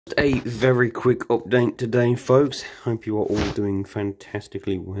A very quick update today, folks. Hope you are all doing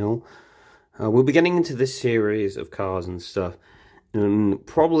fantastically well. We'll be getting into this series of cars and stuff in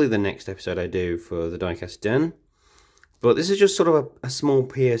probably the next episode I do for the Diecast Den. But this is just sort of a small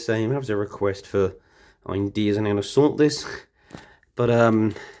PSA. Perhaps a request for ideas on how to sort this. But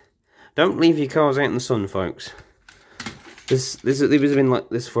don't leave your cars out in the sun, folks. This has been like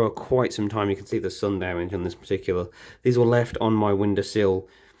this for quite some time. You can see the sun damage on this particular. These were left on my windowsill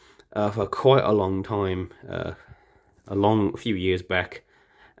for quite a long time, a few years back,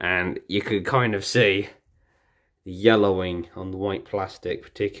 and you could kind of see the yellowing on the white plastic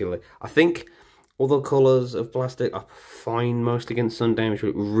particularly. I think other colours of plastic are fine most against sun damage, but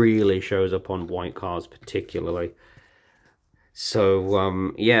it really shows up on white cars particularly.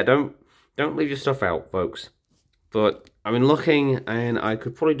 So yeah, don't leave your stuff out, folks. But I've been looking, and I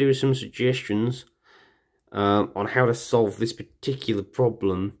could probably do some suggestions on how to solve this particular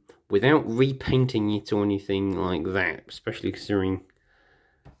problem without repainting it or anything like that, especially considering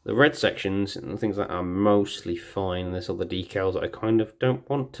the red sections and things that are mostly fine, and there's other decals that I kind of don't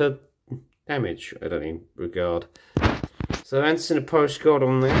want to damage at any regard. So I'm sending a postcard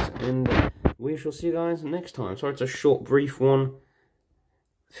on this, and we shall see you guys next time. Sorry it's a short, brief one.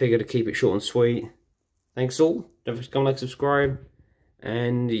 Figure to keep it short and sweet. Thanks all. Don't forget to comment, like, subscribe,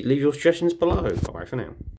 and leave your suggestions below. Bye for now.